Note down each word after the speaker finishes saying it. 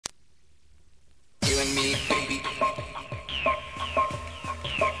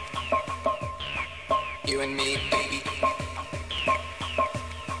You and me, baby.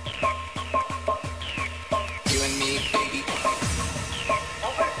 You and me, baby.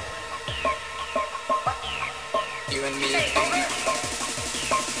 You and me, baby.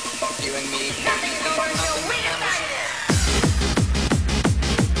 You and me, baby.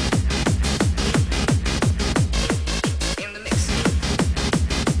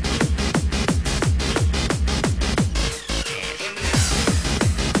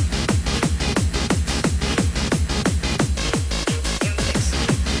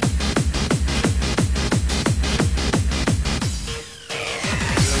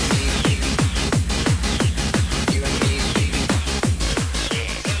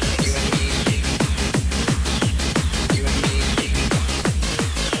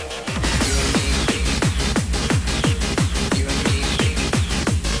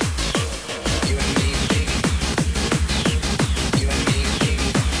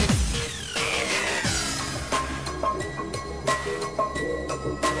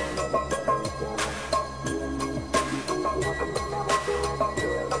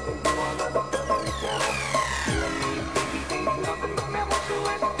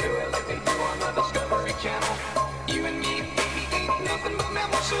 You and me, baby, ain't nothing but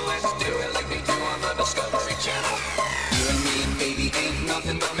mammals, so let's do it like they do on the Discovery Channel. You and me, baby, ain't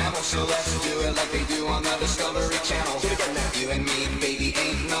nothing but mammals, so let's do it like they do on the Discovery Channel. You and me, baby,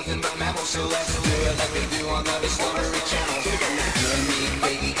 ain't nothing but mammals, so let's do it like they do on the Discovery Channel. You and me,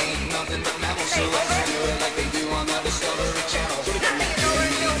 baby, ain't nothing but mammals, so let's do it like they do.